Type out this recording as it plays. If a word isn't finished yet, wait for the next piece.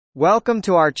Welcome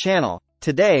to our channel.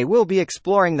 Today we'll be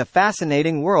exploring the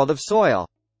fascinating world of soil.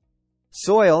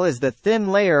 Soil is the thin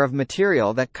layer of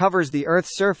material that covers the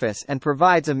Earth's surface and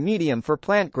provides a medium for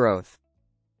plant growth.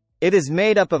 It is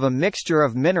made up of a mixture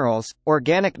of minerals,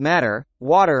 organic matter,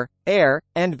 water, air,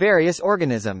 and various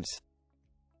organisms.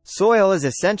 Soil is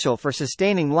essential for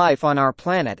sustaining life on our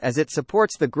planet as it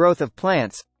supports the growth of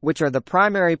plants, which are the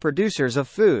primary producers of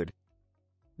food.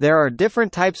 There are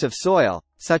different types of soil,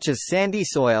 such as sandy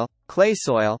soil, clay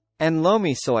soil, and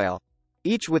loamy soil,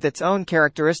 each with its own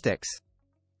characteristics.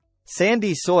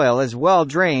 Sandy soil is well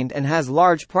drained and has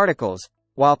large particles,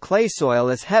 while clay soil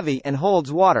is heavy and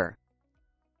holds water.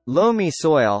 Loamy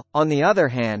soil, on the other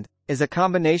hand, is a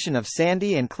combination of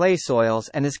sandy and clay soils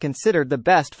and is considered the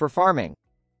best for farming.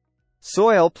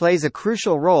 Soil plays a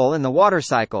crucial role in the water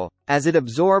cycle, as it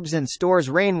absorbs and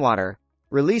stores rainwater,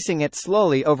 releasing it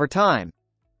slowly over time.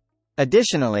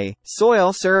 Additionally,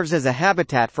 soil serves as a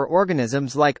habitat for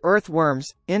organisms like earthworms,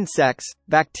 insects,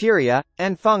 bacteria,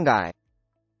 and fungi.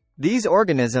 These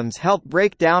organisms help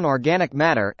break down organic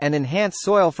matter and enhance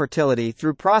soil fertility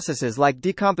through processes like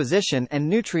decomposition and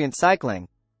nutrient cycling.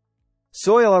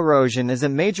 Soil erosion is a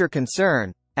major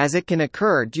concern, as it can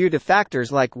occur due to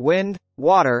factors like wind,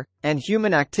 water, and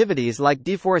human activities like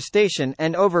deforestation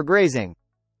and overgrazing.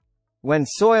 When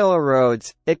soil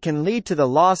erodes, it can lead to the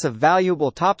loss of valuable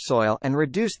topsoil and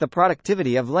reduce the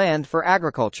productivity of land for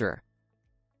agriculture.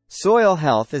 Soil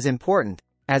health is important,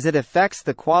 as it affects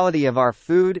the quality of our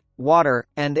food, water,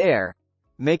 and air,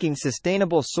 making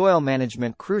sustainable soil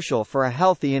management crucial for a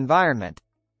healthy environment.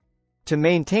 To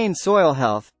maintain soil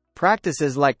health,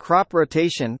 practices like crop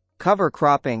rotation, cover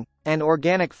cropping, and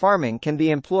organic farming can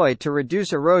be employed to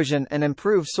reduce erosion and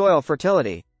improve soil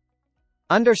fertility.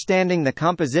 Understanding the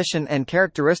composition and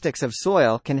characteristics of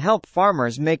soil can help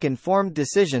farmers make informed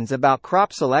decisions about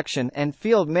crop selection and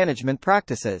field management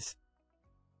practices.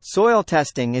 Soil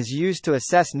testing is used to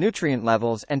assess nutrient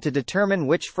levels and to determine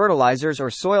which fertilizers or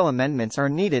soil amendments are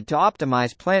needed to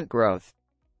optimize plant growth.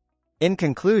 In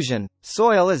conclusion,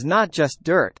 soil is not just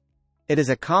dirt. It is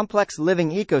a complex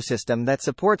living ecosystem that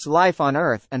supports life on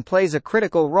Earth and plays a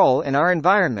critical role in our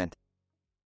environment.